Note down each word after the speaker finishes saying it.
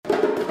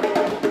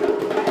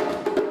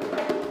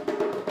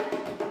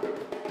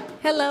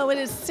Hello, it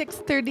is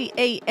 6:30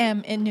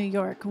 a.m. in New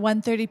York,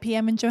 1:30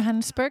 p.m. in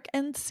Johannesburg,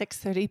 and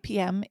 6:30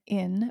 p.m.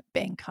 in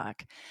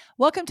Bangkok.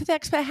 Welcome to the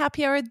Expat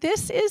Happy Hour.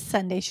 This is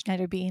Sunday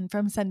Schneider-Bean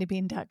from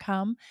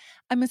SundayBean.com.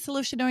 I'm a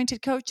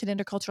solution-oriented coach and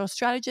intercultural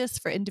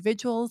strategist for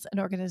individuals and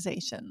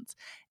organizations,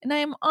 and I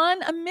am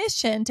on a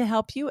mission to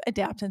help you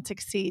adapt and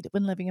succeed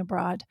when living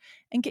abroad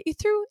and get you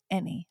through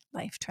any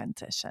life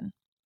transition.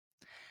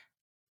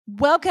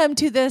 Welcome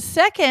to the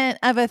second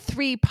of a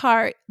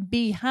three-part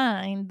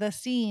Behind the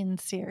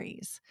Scenes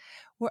series,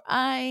 where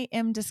I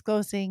am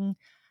disclosing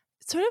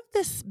sort of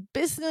this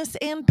business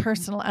and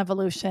personal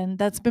evolution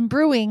that's been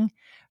brewing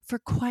for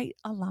quite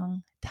a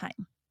long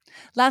time.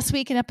 Last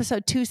week in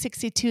episode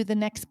 262, The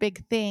Next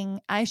Big Thing,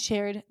 I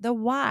shared the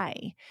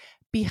why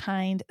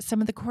behind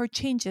some of the core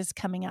changes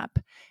coming up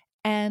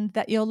and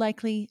that you'll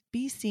likely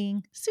be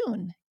seeing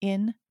soon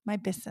in my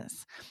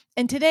business.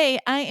 And today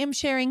I am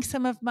sharing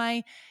some of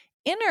my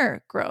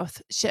inner growth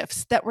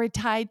shifts that were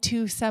tied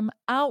to some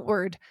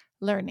outward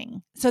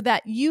learning so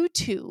that you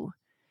too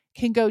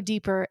can go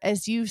deeper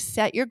as you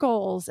set your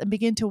goals and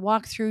begin to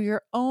walk through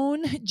your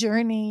own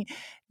journey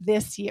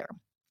this year.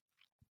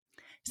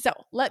 So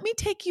let me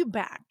take you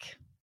back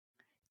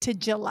to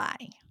July.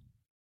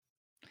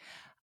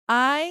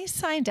 I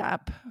signed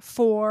up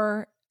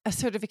for a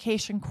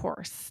certification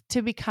course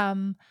to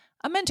become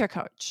a mentor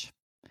coach.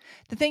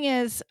 The thing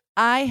is,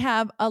 I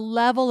have a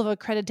level of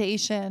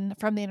accreditation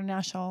from the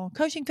International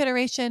Coaching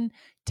Federation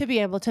to be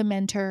able to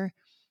mentor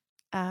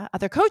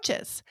other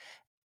coaches.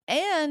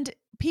 And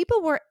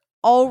people were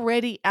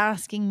already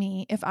asking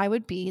me if I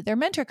would be their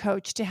mentor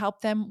coach to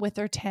help them with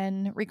their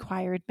 10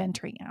 required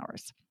mentoring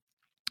hours,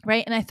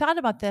 right? And I thought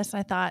about this and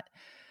I thought,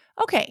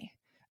 okay,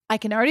 I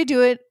can already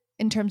do it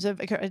in terms of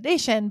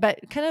accreditation, but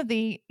kind of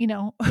the,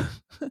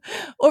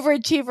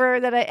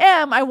 overachiever that I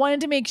am, I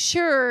wanted to make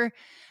sure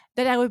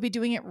that I would be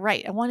doing it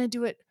right. I want to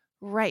do it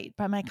right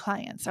by my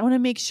clients. I want to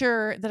make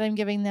sure that I'm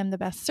giving them the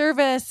best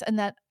service and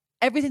that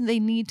everything they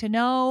need to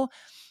know,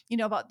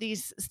 about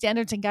these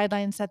standards and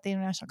guidelines that the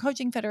International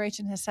Coaching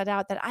Federation has set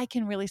out, that I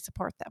can really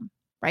support them,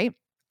 right?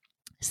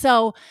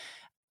 So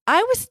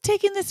I was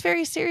taking this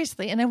very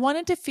seriously and I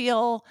wanted to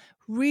feel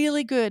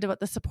really good about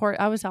the support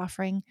I was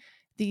offering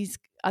these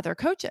other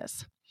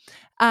coaches.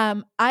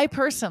 I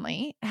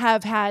personally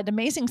have had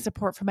amazing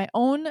support from my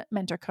own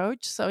mentor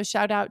coach. So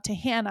shout out to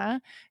Hannah,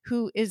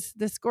 who is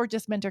this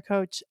gorgeous mentor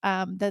coach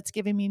that's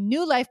giving me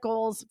new life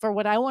goals for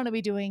what I want to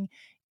be doing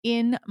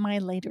in my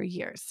later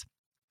years.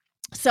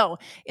 So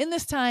in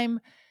this time,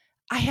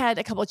 I had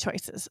a couple of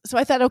choices. So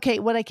I thought, okay,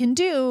 what I can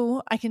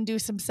do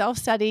some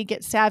self-study,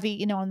 get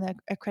savvy, on the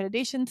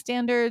accreditation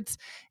standards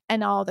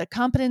and all the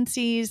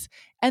competencies,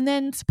 and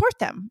then support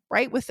them,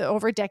 right? With the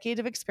over a decade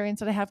of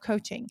experience that I have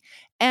coaching.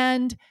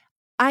 And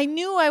I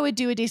knew I would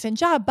do a decent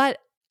job, but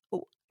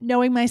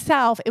knowing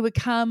myself, it would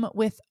come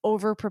with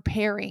over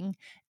preparing.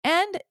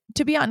 And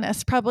to be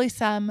honest, probably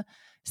some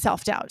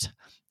self-doubt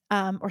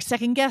or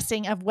second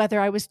guessing of whether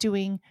I was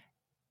doing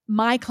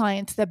my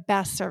clients the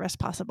best service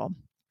possible.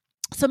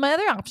 So my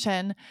other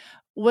option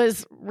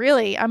was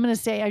really, I'm going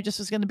to say I just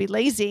was going to be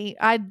lazy.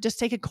 I'd just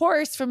take a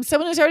course from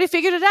someone who's already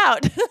figured it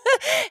out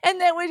and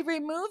that would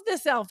remove the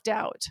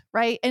self-doubt,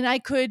 right? And I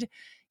could,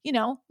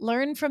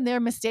 learn from their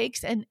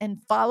mistakes and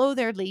follow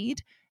their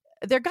lead,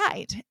 their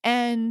guide.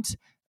 And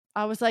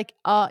I was like,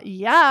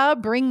 yeah,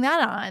 bring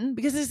that on,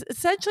 because it's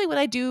essentially what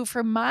I do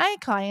for my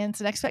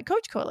clients in Expat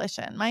Coach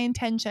Coalition. My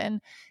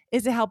intention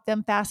is to help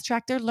them fast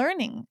track their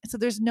learning. So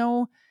there's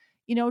no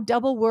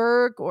double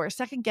work or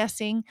second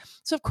guessing.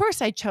 So of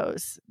course I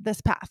chose this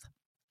path.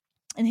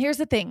 And here's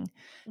the thing.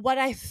 What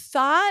I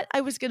thought I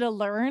was going to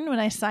learn when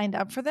I signed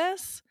up for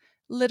this,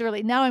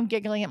 literally, now I'm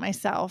giggling at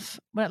myself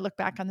when I look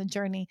back on the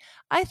journey.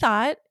 I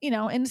thought,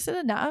 innocent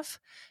enough,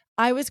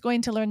 I was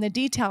going to learn the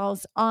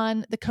details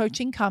on the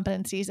coaching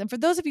competencies. And for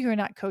those of you who are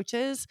not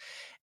coaches,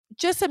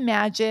 just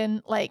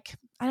imagine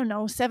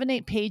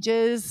 7-8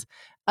 pages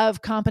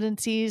of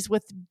competencies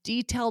with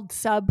detailed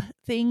sub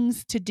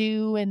things to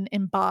do and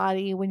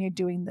embody when you're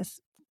doing this,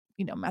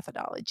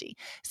 methodology.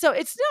 So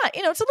it's not,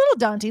 it's a little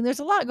daunting. There's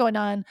a lot going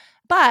on,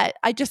 but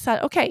I just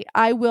thought, okay,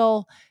 I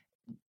will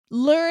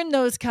learn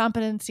those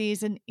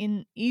competencies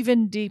in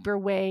even deeper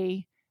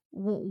way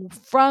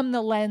from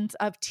the lens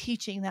of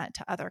teaching that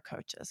to other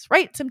coaches,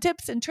 right? Some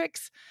tips and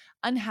tricks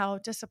on how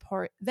to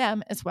support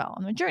them as well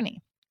on their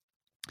journey.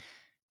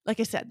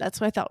 Like I said, that's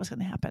what I thought was going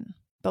to happen.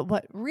 But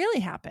what really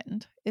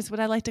happened is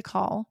what I like to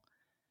call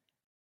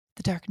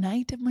the dark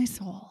night of my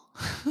soul.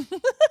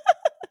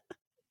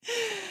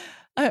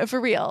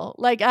 For real.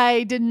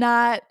 I did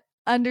not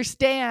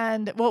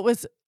understand what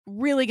was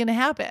really going to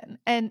happen.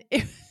 And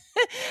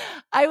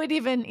I would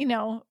even,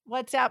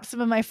 WhatsApp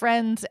some of my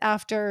friends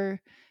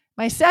after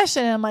my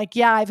session. And I'm like,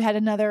 yeah, I've had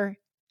another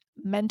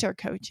mentor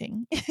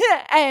coaching.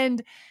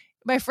 And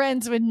my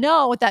friends would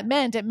know what that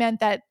meant. It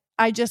meant that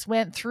I just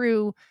went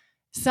through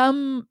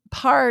some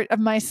part of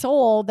my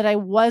soul that I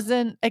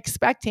wasn't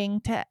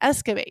expecting to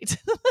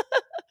excavate.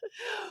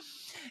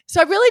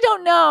 So I really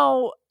don't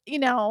know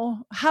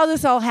how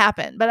this all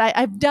happened, but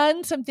I've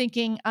done some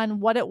thinking on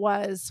what it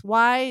was,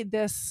 why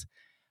this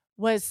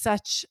was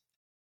such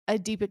a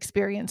deep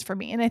experience for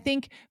me. And I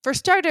think for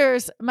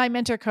starters, my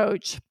mentor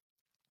coach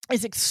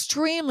is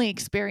extremely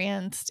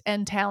experienced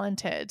and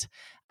talented.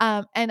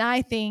 And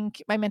I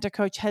think my mentor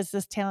coach has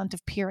this talent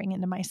of peering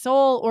into my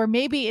soul, or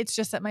maybe it's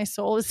just that my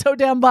soul is so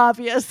damn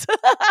obvious.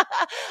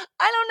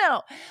 I don't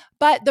know.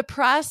 But the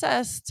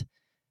process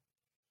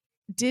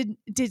did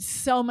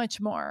so much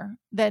more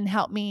than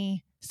help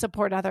me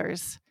support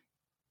others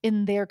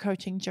in their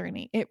coaching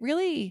journey. It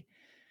really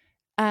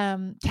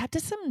got to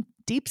some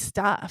deep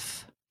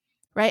stuff,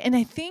 right? And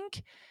I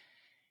think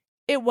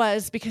it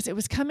was because it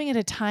was coming at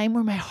a time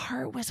where my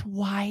heart was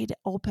wide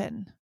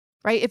open,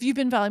 right? If you've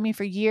been following me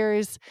for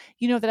years,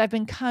 you know that I've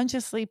been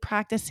consciously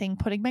practicing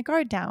putting my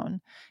guard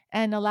down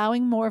and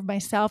allowing more of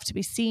myself to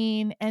be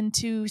seen and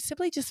to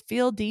simply just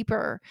feel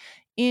deeper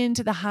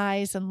into the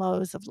highs and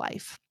lows of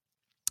life.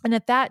 And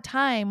at that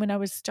time, when I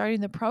was starting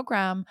the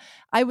program,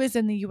 I was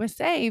in the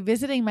USA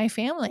visiting my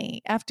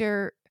family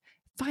after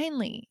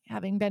finally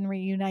having been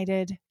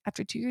reunited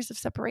after 2 years of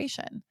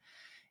separation.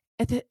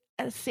 At the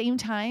same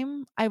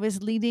time, I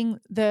was leading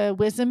the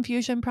Wisdom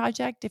Fusion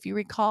Project. If you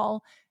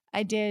recall,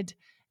 I did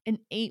an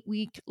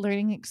 8-week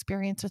learning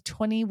experience with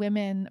 20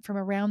 women from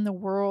around the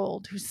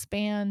world who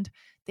spanned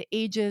the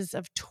ages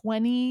of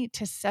 20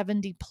 to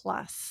 70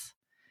 plus.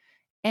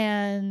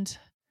 And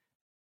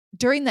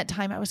during that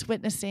time, I was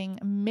witnessing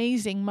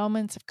amazing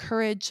moments of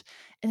courage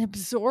and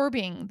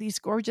absorbing these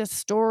gorgeous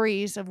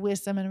stories of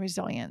wisdom and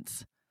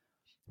resilience,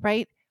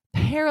 right?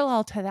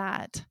 Parallel to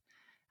that,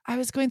 I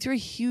was going through a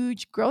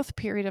huge growth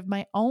period of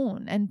my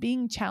own and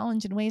being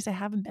challenged in ways I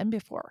haven't been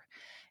before.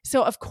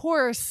 So, of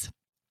course,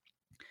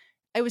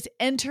 I was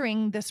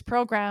entering this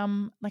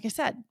program, like I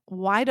said,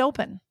 wide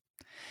open.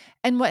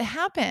 And what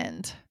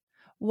happened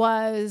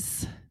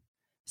was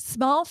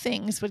small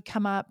things would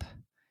come up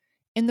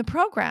in the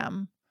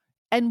program.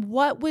 And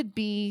what would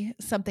be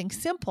something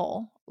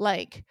simple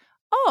like,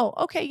 oh,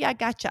 okay, yeah,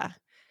 gotcha,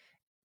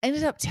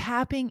 ended up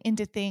tapping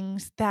into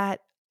things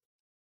that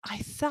I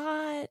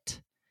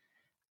thought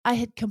I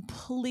had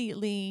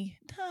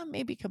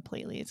maybe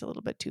completely is a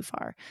little bit too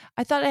far.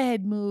 I thought I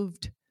had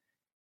moved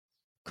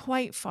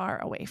quite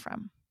far away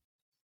from.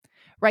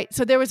 Right.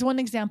 So there was one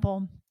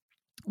example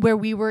where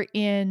we were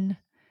in,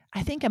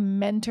 I think, a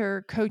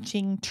mentor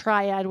coaching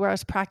triad where I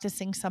was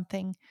practicing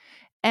something.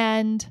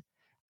 And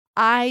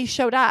I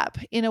showed up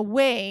in a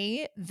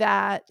way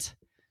that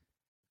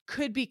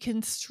could be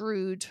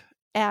construed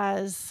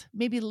as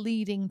maybe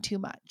leading too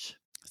much.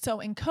 So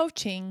in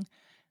coaching,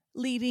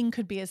 leading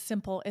could be as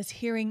simple as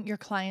hearing your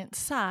client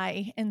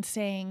sigh and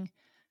saying,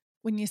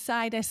 when you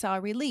sighed, I saw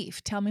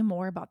relief. Tell me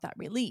more about that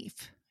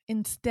relief.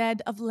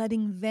 Instead of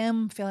letting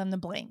them fill in the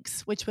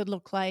blanks, which would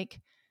look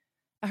like,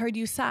 I heard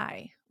you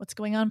sigh. What's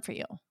going on for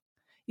you?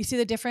 You see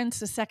the difference?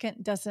 The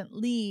second doesn't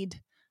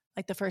lead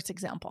like the first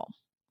example.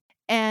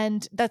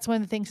 And that's one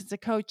of the things as a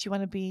coach, you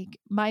want to be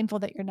mindful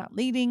that you're not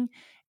leading.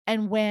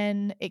 And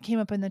when it came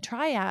up in the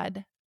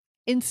triad,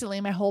 instantly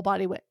my whole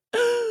body went,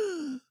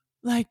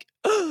 like,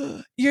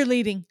 you're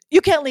leading.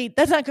 You can't lead.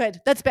 That's not good.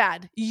 That's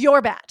bad.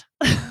 You're bad.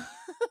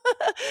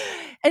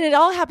 And it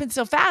all happened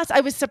so fast. I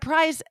was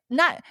surprised.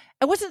 I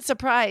wasn't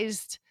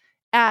surprised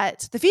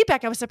at the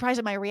feedback. I was surprised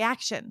at my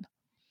reaction.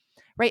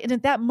 Right. And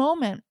at that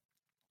moment,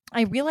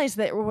 I realized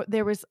that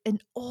there was an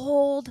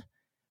old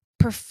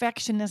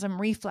perfectionism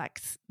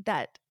reflex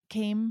that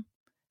came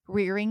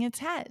rearing its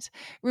head.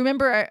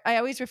 Remember, I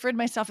always referred to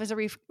myself as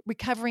a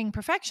recovering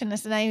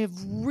perfectionist, and I have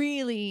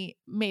really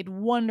made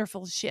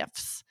wonderful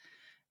shifts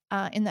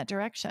in that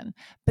direction.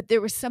 But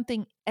there was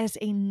something as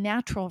a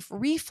natural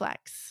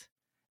reflex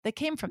that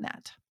came from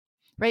that,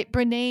 right?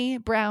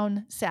 Brené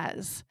Brown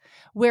says,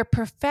 where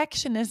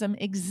perfectionism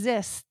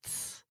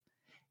exists,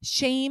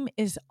 shame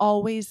is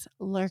always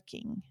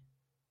lurking.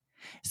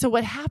 So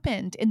what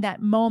happened in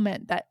that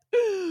moment,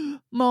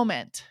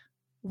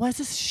 was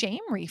a shame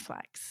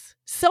reflex.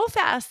 So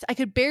fast, I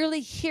could barely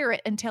hear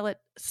it until it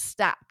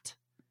stopped,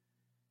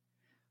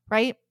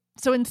 right?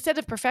 So instead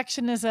of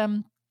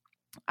perfectionism,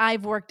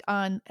 I've worked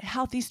on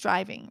healthy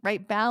striving,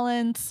 right?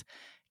 Balance,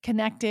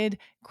 connected,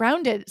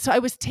 grounded. So I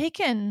was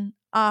taken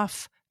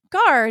off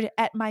guard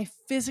at my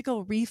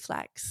physical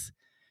reflex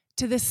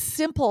to this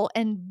simple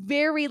and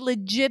very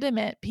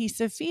legitimate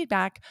piece of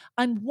feedback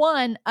on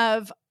one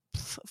of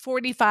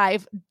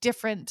 45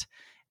 different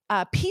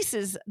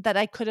pieces that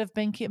I could have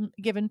been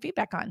given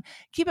feedback on.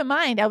 Keep in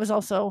mind, I was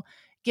also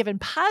given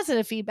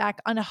positive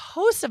feedback on a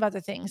host of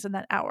other things in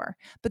that hour,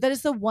 but that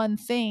is the one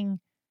thing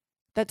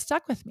that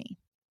stuck with me,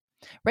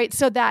 right?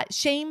 So that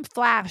shame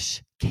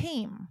flash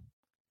came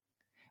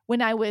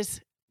when I was,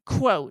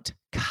 quote,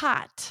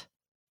 caught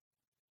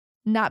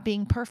not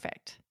being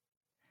perfect.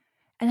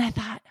 And I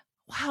thought,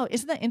 wow,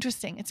 isn't that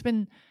interesting? It's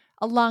been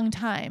a long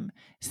time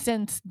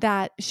since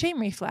that shame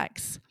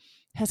reflex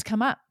has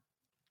come up.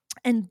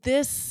 And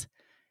this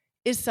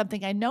is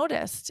something I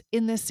noticed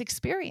in this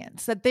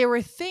experience, that there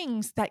were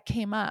things that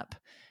came up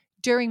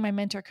during my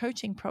mentor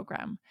coaching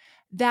program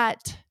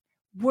that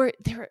were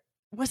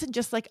wasn't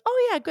just like,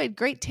 oh yeah, good,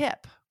 great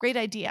tip, great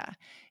idea.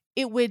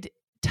 It would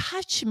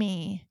touch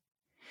me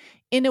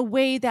in a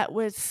way that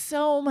was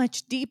so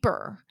much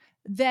deeper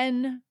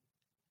than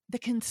the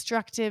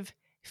constructive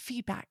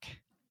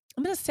feedback.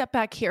 I'm going to step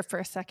back here for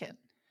a second.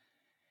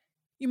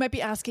 You might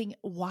be asking,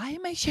 why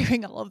am I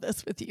sharing all of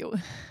this with you?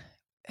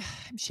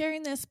 I'm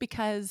sharing this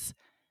because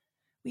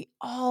we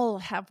all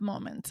have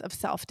moments of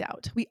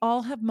self-doubt. We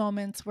all have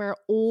moments where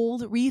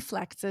old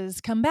reflexes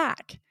come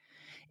back.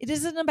 It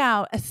isn't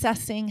about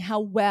assessing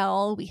how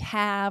well we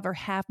have or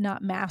have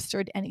not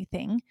mastered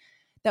anything.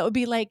 That would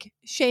be like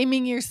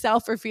shaming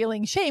yourself for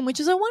feeling shame, which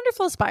is a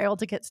wonderful spiral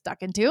to get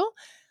stuck into.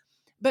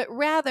 But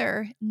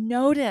rather,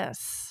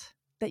 notice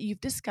that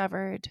you've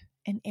discovered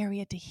an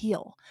area to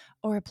heal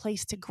or a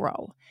place to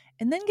grow.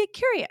 And then get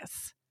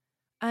curious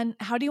on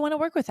how do you want to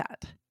work with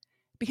that?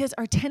 Because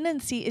our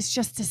tendency is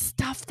just to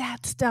stuff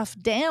that stuff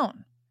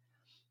down,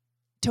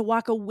 to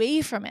walk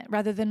away from it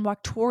rather than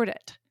walk toward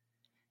it.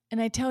 And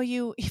I tell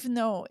you, even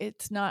though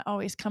it's not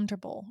always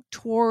comfortable,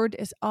 toward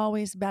is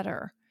always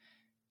better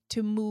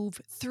to move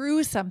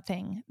through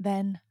something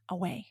than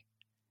away.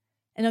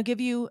 And I'll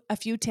give you a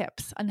few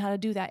tips on how to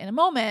do that in a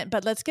moment,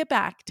 but let's get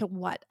back to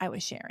what I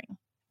was sharing.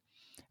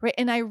 Right?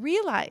 And I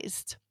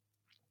realized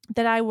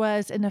that I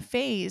was in a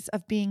phase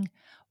of being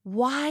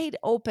wide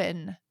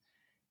open,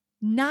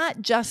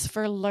 not just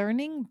for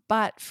learning,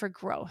 but for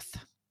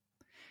growth.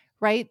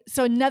 Right?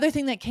 So another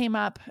thing that came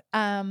up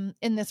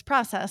in this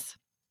process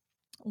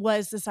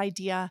was this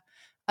idea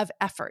of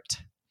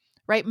effort,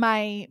 right?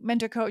 My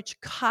mentor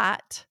coach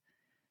caught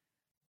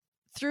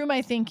through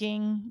my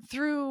thinking,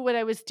 through what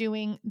I was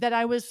doing, that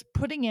I was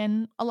putting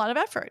in a lot of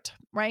effort,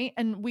 right?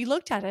 And we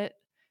looked at it,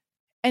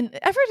 and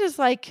effort is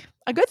like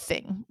a good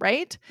thing,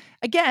 right?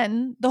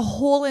 Again, the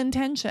whole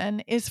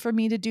intention is for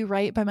me to do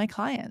right by my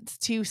clients,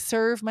 to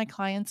serve my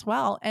clients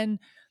well, and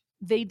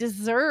they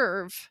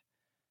deserve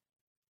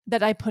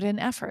that I put in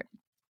effort.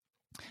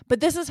 But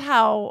this is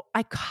how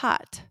I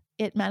caught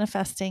it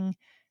manifesting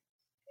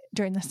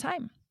during this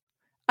time.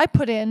 I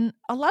put in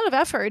a lot of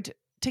effort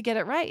to get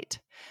it right.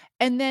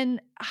 And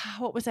then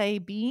what was I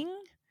being?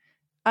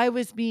 I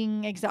was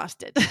being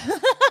exhausted.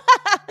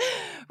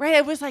 Right?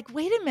 I was like,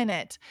 wait a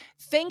minute.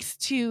 Thanks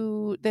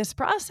to this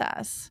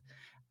process,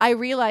 I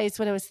realized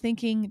what I was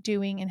thinking,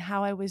 doing, and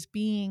how I was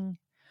being.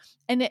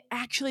 And it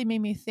actually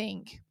made me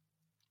think,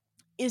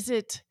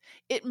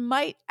 it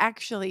might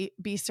actually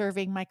be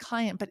serving my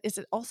client, but is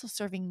it also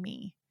serving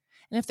me?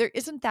 And if there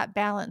isn't that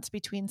balance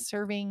between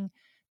serving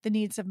the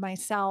needs of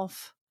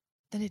myself,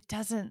 then it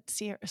doesn't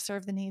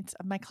serve the needs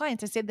of my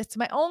clients. I say this to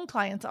my own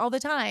clients all the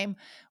time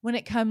when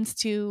it comes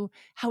to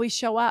how we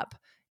show up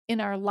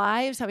in our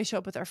lives, how we show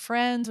up with our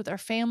friends, with our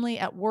family,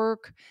 at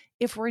work.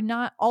 If we're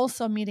not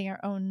also meeting our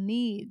own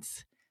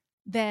needs,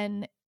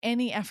 then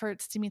any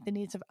efforts to meet the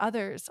needs of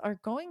others are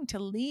going to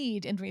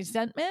lead in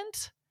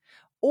resentment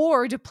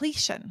or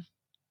depletion.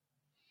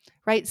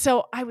 Right.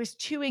 So I was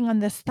chewing on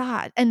this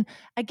thought. And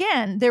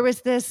again, there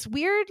was this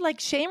weird like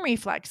shame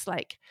reflex,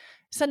 like,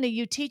 Sunday,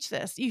 you teach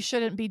this, you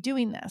shouldn't be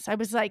doing this. I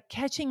was like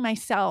catching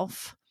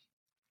myself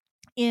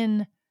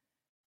in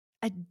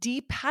a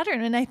deep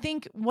pattern. And I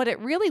think what it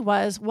really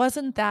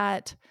wasn't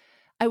that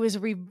I was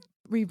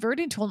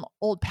reverting to an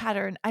old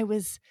pattern. I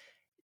was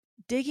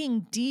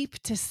digging deep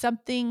to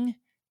something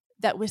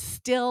that was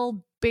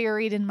still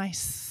buried in my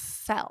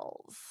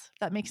cells. If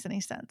that makes any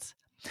sense.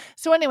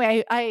 So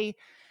anyway, I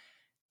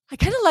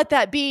kind of let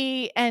that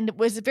be and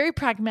was very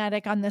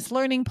pragmatic on this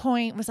learning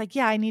point. Was like,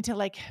 yeah, I need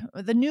to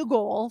the new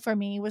goal for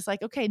me was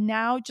like, okay,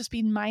 now just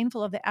be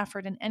mindful of the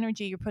effort and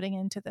energy you're putting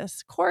into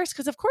this course.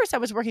 Cause of course I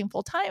was working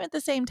full time at the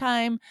same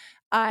time.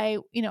 I,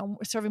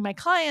 serving my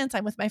clients,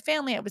 I'm with my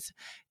family. I was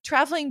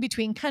traveling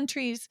between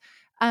countries.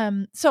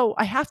 So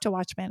I have to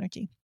watch my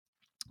energy.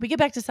 We get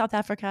back to South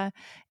Africa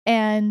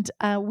and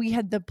we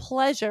had the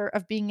pleasure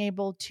of being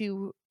able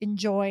to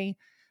enjoy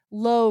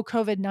low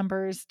COVID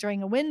numbers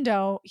during a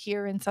window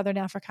here in Southern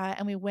Africa.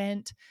 And we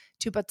went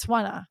to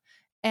Botswana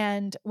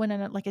and went on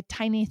a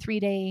tiny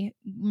 3-day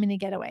mini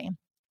getaway.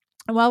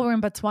 And while we were in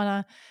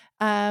Botswana,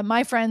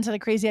 my friends had a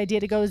crazy idea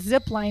to go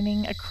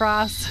ziplining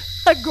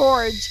across a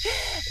gorge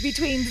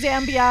between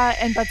Zambia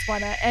and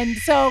Botswana. And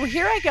so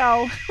here I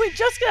go. We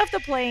just get off the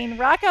plane,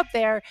 rock up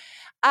there.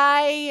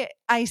 I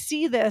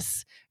see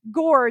this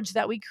gorge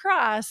that we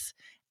cross.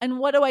 And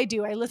what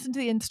do? I listen to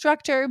the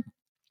instructor,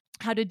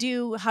 how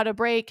to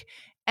brake,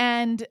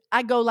 and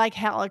I go like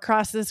hell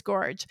across this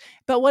gorge.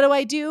 But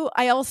what do?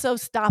 I also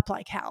stop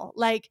like hell.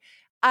 Like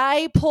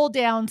I pulled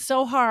down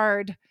so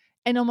hard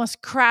and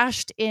almost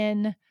crashed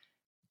in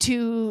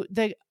to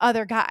the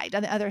other guide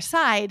on the other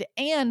side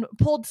and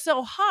pulled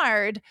so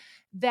hard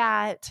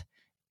that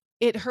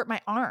it hurt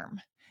my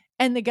arm.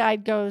 And the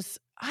guide goes,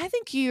 I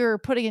think you're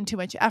putting in too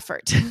much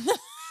effort. And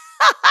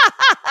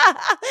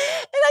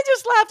I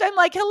just laughed. I'm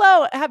like,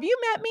 hello, have you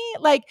met me?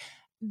 Like,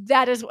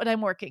 that is what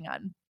I'm working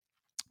on.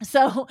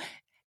 So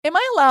Am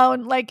I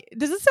alone? Like,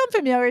 does this sound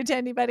familiar to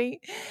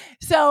anybody?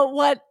 So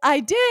what I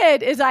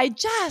did is I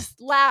just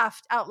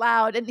laughed out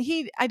loud, and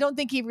I don't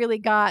think he really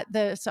got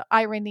the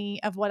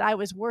irony of what I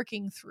was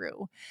working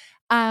through.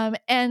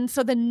 And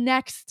so the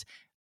next,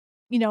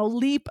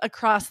 leap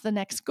across the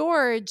next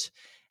gorge,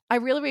 I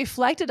really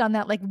reflected on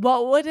that. Like,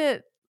 what would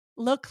it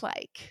look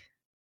like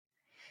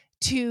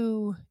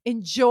to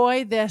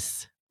enjoy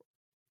this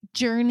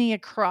journey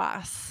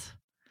across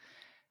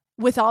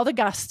with all the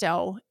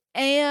gusto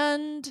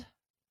and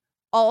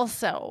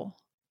also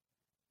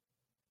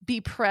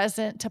be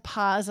present to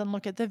pause and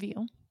look at the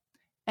view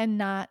and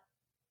not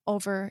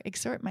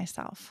overexert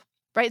myself,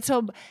 right?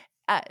 So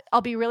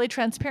I'll be really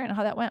transparent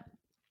how that went.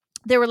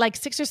 There were like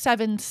 6 or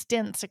 7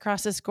 stints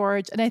across this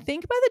gorge, and I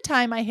think by the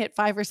time I hit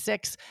 5 or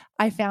 6,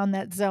 I found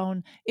that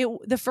zone.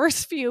 The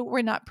first few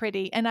were not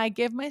pretty, and I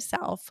give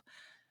myself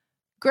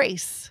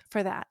grace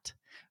for that,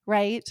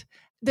 right?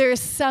 There's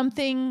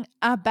something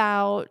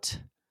about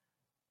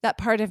that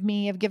part of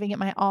me of giving it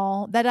my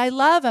all that I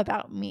love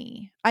about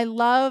me. I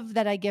love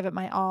that I give it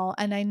my all,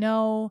 and I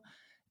know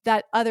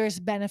that others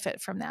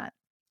benefit from that,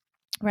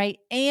 right?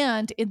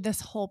 And in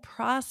this whole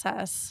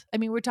process, I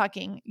mean, we're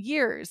talking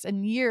years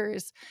and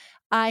years,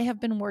 I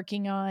have been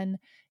working on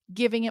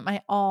giving it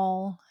my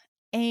all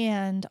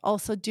and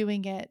also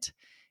doing it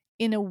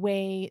in a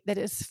way that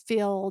is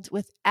filled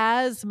with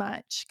as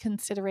much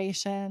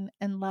consideration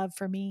and love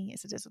for me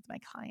as it is with my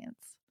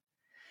clients.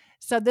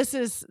 So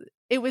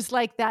it was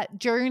like that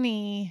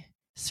journey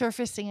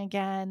surfacing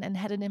again and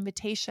had an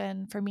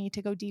invitation for me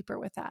to go deeper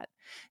with that.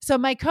 So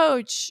my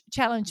coach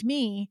challenged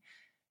me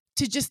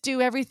to just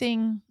do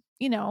everything,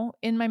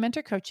 in my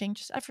mentor coaching,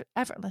 just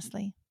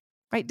effortlessly,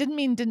 right?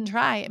 Didn't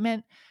try. It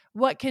meant,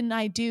 what can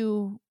I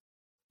do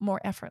more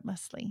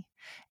effortlessly?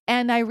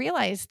 And I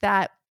realized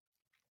that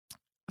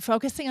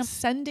focusing on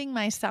sending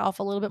myself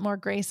a little bit more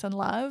grace and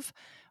love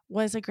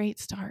was a great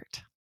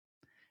start,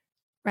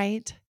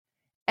 right?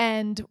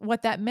 And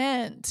what that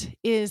meant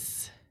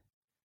is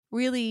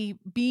really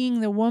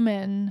being the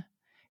woman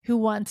who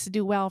wants to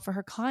do well for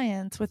her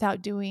clients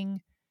without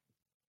doing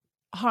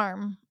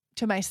harm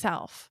to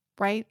myself,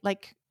 right?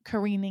 Like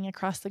careening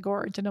across the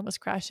gorge and almost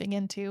crashing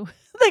into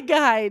the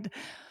guide,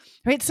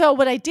 right? So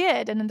what I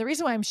did, and the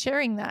reason why I'm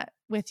sharing that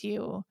with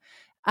you,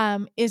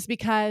 is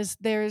because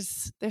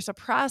there's a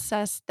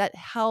process that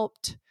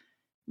helped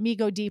me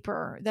go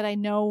deeper that I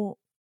know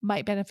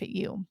might benefit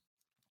you.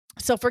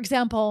 So for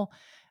example,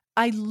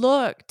 I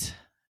looked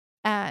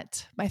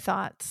at my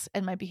thoughts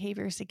and my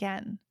behaviors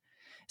again.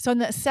 So in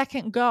that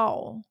second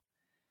go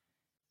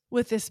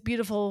with this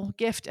beautiful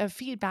gift of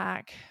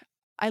feedback,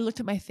 I looked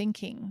at my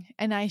thinking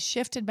and I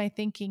shifted my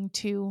thinking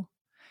to,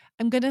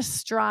 I'm going to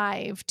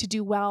strive to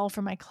do well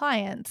for my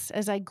clients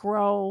as I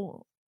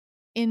grow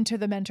into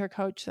the mentor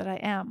coach that I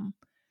am.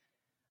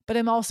 But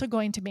I'm also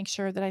going to make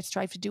sure that I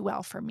strive to do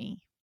well for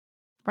me,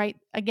 right?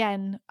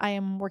 Again, I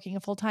am working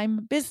a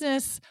full-time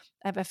business.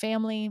 I have a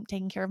family,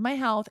 taking care of my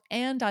health.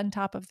 And on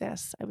top of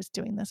this, I was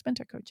doing this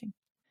mentor coaching.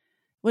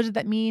 What did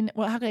that mean?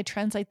 Well, how could I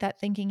translate that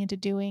thinking into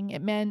doing?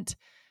 It meant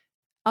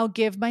I'll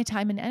give my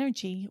time and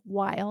energy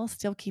while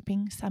still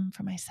keeping some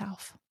for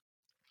myself.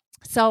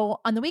 So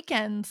on the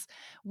weekends,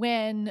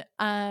 when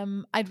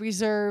I'd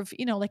reserve,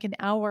 like an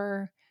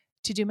hour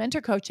to do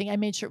mentor coaching, I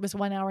made sure it was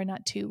 1 hour,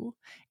 not 2.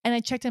 And I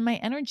checked in my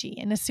energy.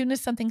 And as soon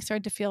as something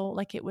started to feel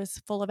like it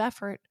was full of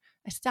effort,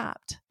 I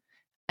stopped.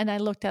 And I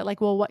looked at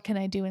well, what can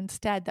I do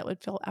instead that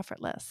would feel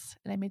effortless?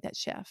 And I made that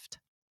shift.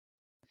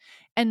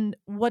 And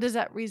what does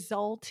that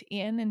result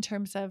in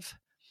terms of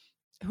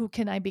who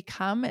can I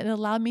become? It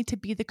allowed me to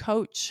be the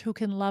coach who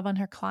can love on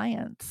her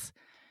clients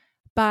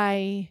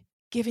by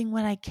giving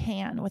what I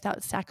can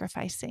without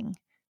sacrificing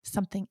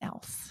something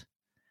else,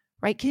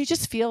 right? Can you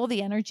just feel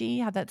the energy,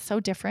 how that's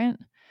so different?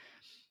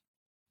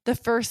 The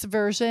first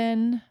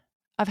version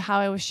of how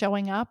I was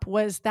showing up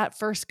was that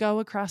first go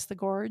across the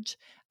gorge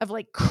of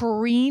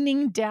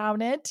careening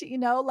down it,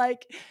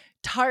 like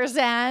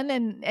Tarzan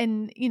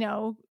and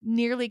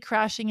nearly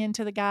crashing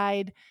into the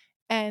guide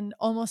and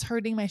almost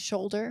hurting my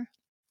shoulder.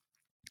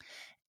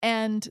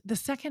 And the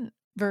second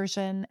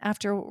version,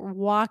 after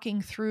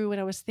walking through what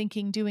I was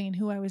thinking, doing, and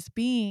who I was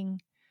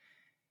being,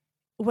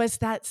 was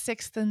that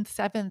 6th and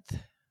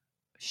 7th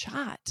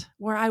shot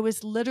where I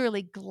was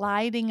literally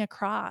gliding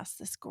across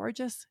this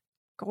gorgeous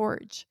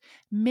gorge,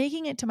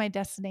 making it to my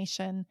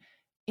destination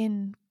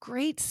in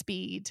great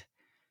speed,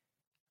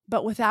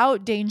 but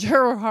without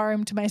danger or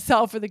harm to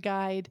myself or the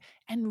guide,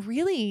 and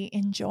really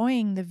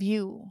enjoying the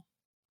view.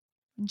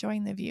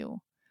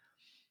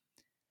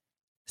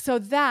 So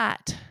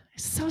that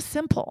is so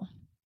simple,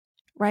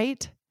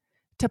 right?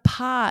 To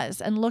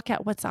pause and look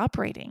at what's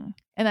operating.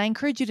 And I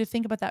encourage you to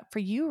think about that for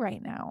you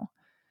right now.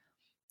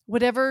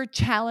 Whatever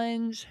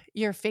challenge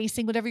you're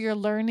facing, whatever you're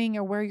learning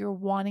or where you're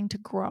wanting to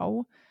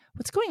grow,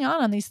 what's going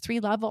on these 3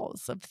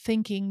 levels of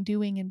thinking,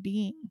 doing, and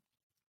being,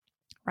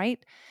 right?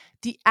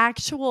 The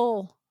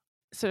actual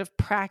sort of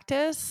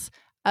practice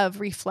of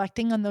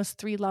reflecting on those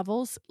 3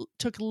 levels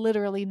took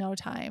literally no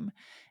time.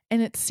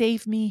 And it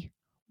saved me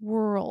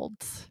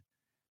worlds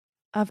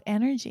of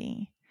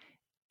energy.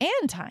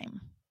 and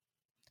time,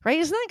 right?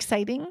 Isn't that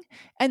exciting?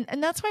 And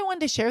that's why I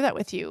wanted to share that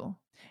with you.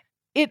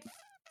 It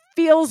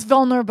feels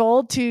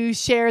vulnerable to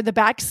share the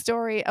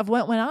backstory of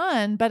what went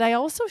on, but I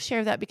also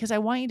share that because I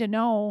want you to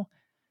know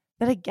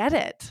that I get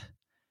it.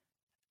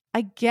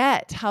 I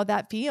get how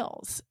that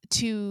feels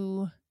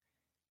to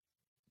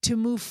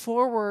move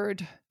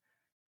forward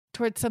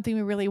towards something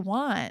we really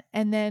want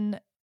and then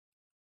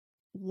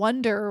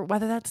wonder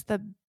whether that's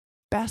the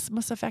best,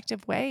 most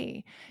effective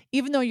way.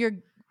 Even though you're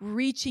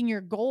reaching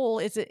your goal,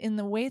 is it in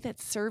the way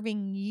that's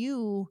serving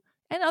you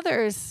and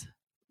others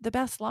the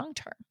best long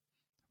term,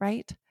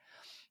 right?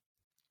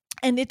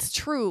 And it's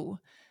true.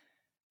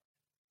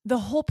 The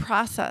whole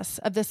process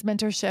of this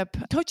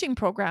mentorship coaching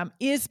program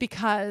is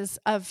because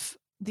of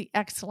the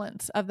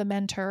excellence of the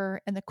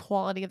mentor and the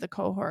quality of the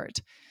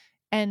cohort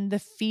and the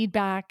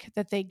feedback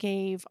that they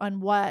gave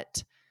on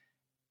what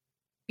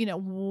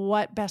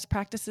best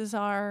practices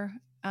are,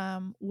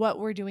 what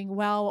we're doing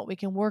well, what we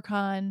can work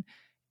on,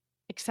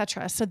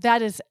 etc. So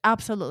that is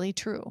absolutely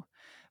true.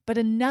 But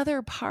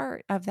another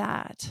part of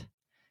that,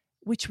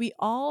 which we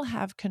all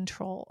have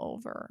control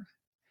over,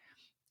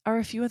 are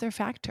a few other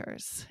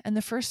factors. And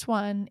the first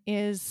one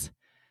is,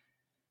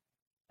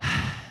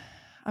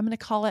 I'm going to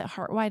call it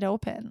heart wide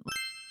open.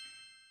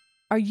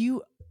 Are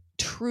you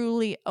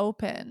truly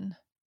open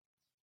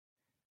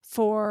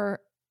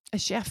for a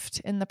shift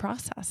in the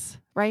process,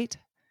 right?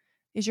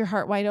 Is your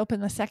heart wide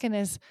open? The second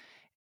is,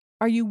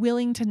 are you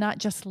willing to not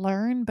just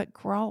learn, but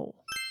grow?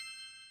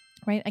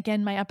 Right?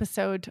 Again, my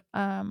episode,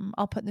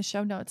 I'll put in the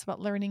show notes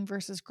about learning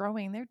versus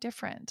growing. They're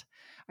different.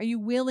 Are you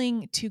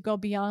willing to go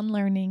beyond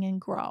learning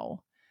and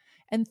grow?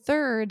 And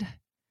third,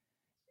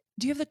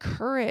 do you have the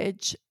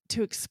courage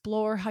to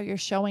explore how you're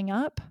showing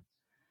up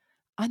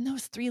on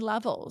those 3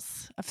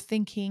 levels of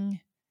thinking,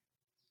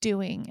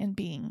 doing, and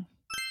being?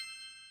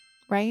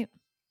 Right?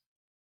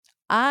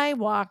 I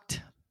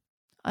walked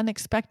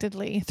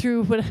unexpectedly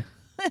through what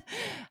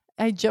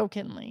I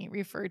jokingly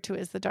refer to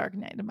as the dark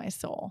night of my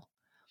soul.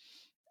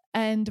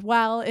 And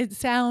while it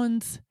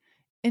sounds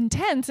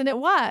intense, and it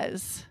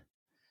was,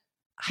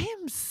 I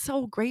am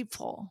so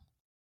grateful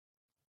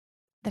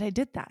that I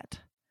did that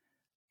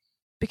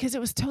because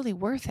it was totally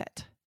worth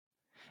it.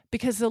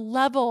 Because the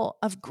level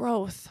of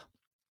growth,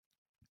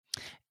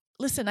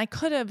 listen, I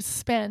could have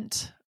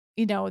spent,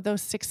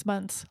 those 6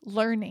 months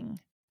learning,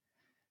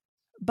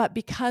 but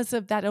because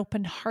of that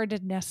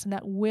open-heartedness and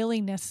that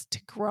willingness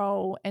to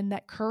grow and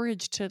that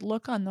courage to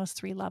look on those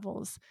 3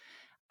 levels,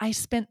 I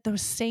spent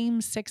those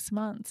same 6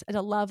 months at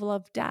a level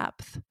of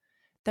depth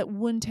that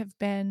wouldn't have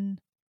been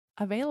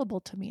available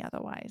to me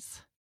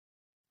otherwise,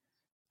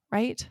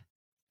 right?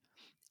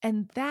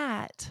 And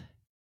that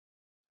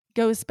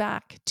goes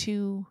back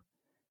to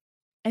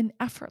an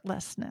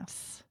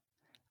effortlessness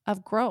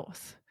of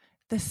growth,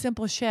 the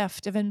simple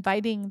shift of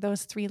inviting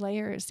those 3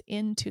 layers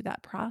into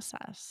that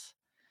process.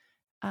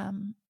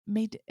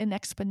 Made an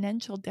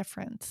exponential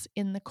difference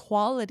in the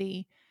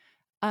quality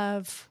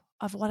of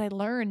what I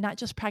learned, not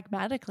just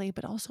pragmatically,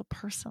 but also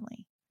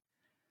personally.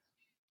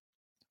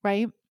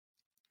 Right?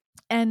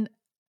 And,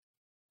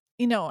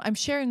 I'm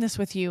sharing this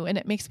with you, and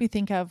it makes me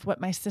think of what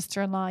my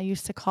sister-in-law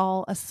used to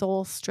call a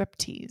soul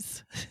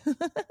striptease.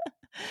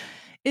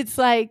 It's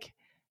like,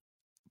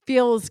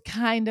 feels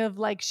kind of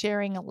like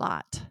sharing a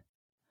lot.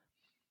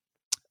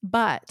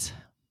 But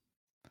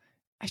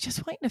I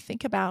just want you to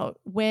think about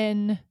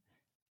when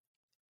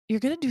you're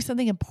going to do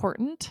something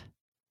important,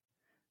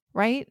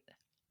 right?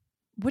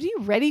 What are you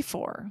ready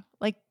for?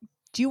 Like,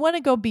 do you want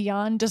to go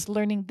beyond just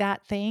learning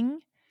that thing?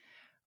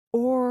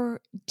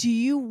 Or do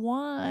you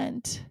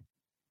want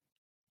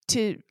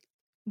to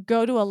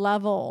go to a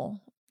level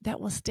that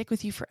will stick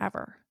with you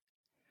forever?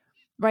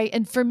 Right?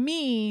 And for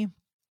me,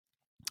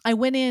 I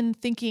went in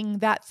thinking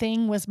that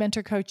thing was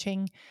mentor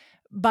coaching,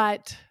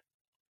 but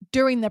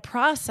during the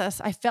process,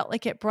 I felt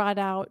like it brought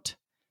out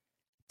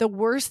the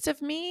worst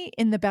of me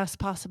in the best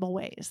possible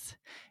ways.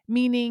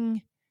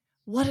 Meaning,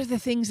 what are the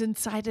things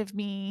inside of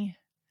me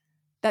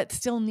that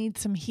still need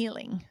some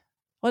healing?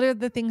 What are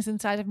the things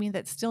inside of me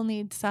that still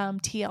need some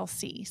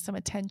TLC, some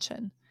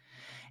attention?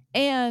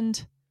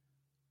 And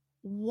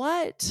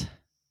what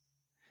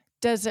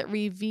does it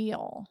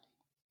reveal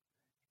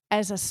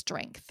as a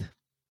strength,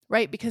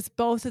 right? Because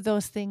both of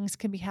those things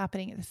can be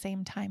happening at the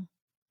same time,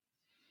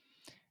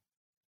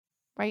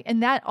 right?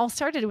 And that all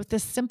started with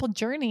this simple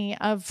journey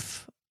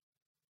of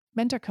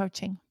mentor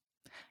coaching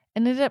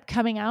and ended up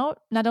coming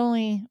out not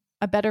only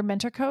a better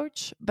mentor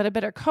coach, but a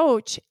better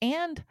coach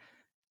and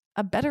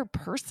a better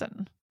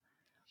person.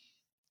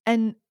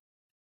 And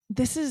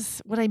this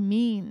is what I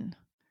mean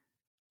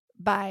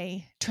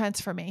by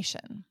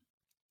transformation.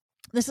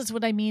 This is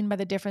what I mean by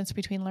the difference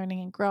between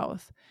learning and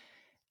growth.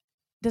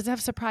 Does it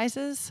have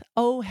surprises?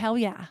 Oh, hell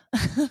yeah.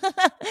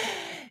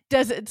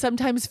 Does it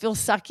sometimes feel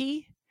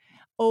sucky?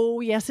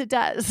 Oh, yes, it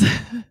does.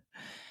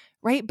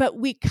 Right? But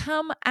we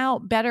come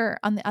out better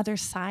on the other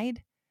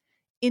side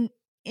in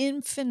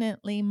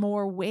infinitely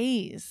more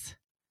ways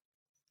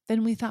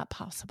than we thought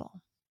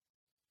possible.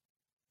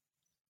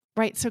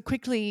 Right? So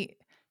quickly,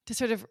 to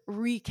sort of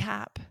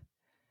recap,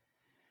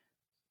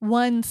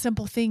 One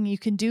simple thing you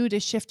can do to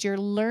shift your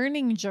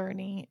learning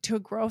journey to a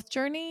growth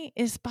journey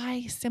is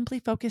by simply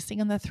focusing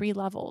on the 3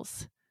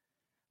 levels.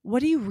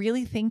 What are you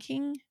really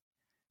thinking?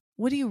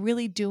 What are you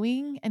really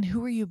doing? And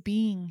who are you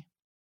being?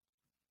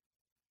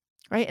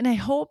 Right? And I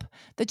hope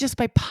that just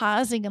by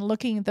pausing and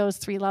looking at those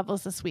 3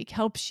 levels this week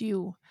helps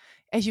you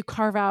as you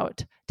carve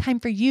out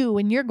time for you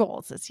and your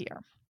goals this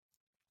year.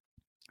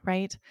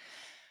 Right?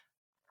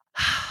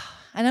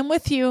 And I'm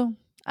with you.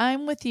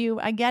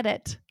 I get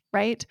it.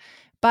 Right?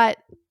 But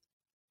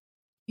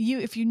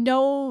if you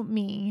know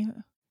me,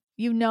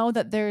 you know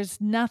that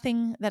there's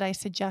nothing that I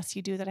suggest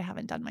you do that I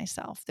haven't done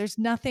myself. There's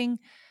nothing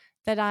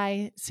that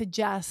I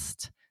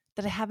suggest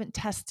that I haven't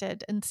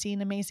tested and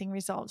seen amazing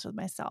results with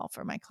myself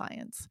or my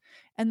clients.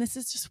 And this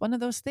is just one of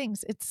those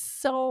things. It's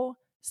so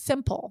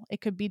simple.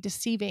 It could be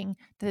deceiving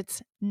that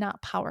it's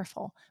not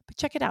powerful, but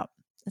check it out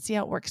and see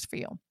how it works for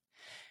you.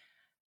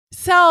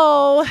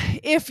 So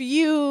if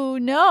you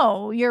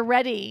know you're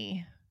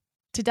ready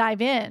to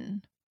dive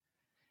in,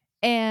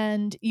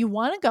 and you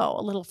want to go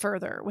a little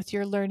further with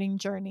your learning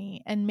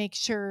journey and make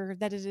sure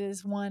that it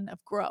is one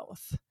of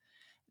growth,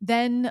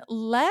 then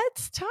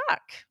let's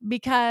talk.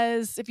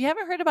 Because if you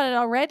haven't heard about it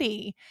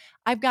already,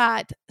 I've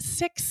got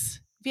 6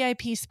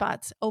 VIP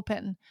spots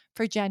open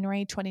for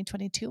January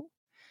 2022.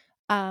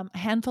 A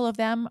handful of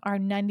them are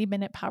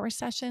 90-minute power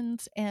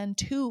sessions, and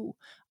 2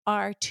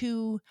 are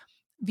 2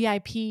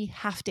 VIP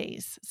half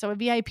days. So a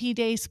VIP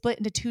day split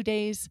into 2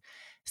 days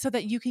so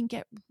that you can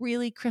get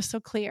really crystal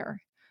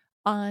clear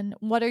on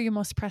what are your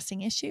most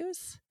pressing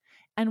issues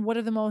and what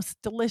are the most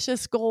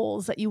delicious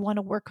goals that you want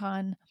to work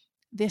on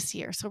this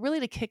year. So really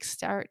to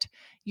kickstart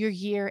your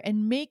year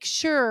and make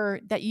sure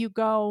that you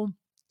go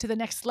to the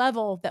next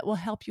level that will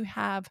help you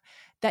have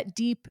that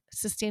deep,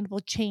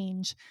 sustainable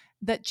change,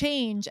 that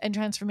change and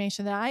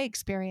transformation that I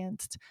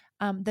experienced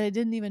that I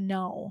didn't even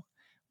know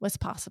was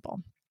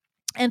possible.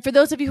 And for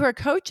those of you who are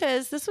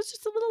coaches, this was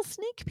just a little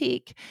sneak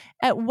peek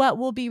at what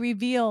will be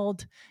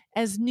revealed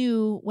as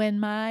new when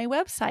my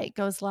website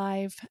goes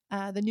live,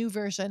 the new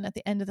version at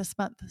the end of this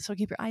month. So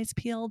keep your eyes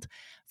peeled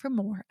for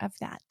more of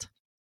that.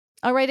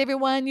 All right,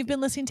 everyone, you've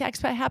been listening to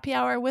Expat Happy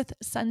Hour with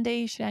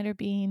Sunday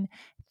Schneider-Bean.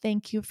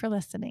 Thank you for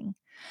listening.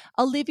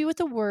 I'll leave you with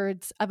the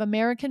words of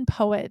American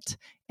poet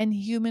and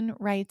human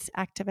rights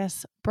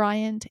activist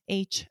Bryant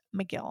H.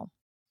 McGill.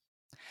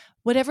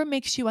 Whatever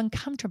makes you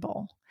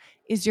uncomfortable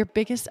is your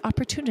biggest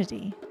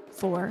opportunity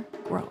for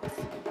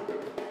growth.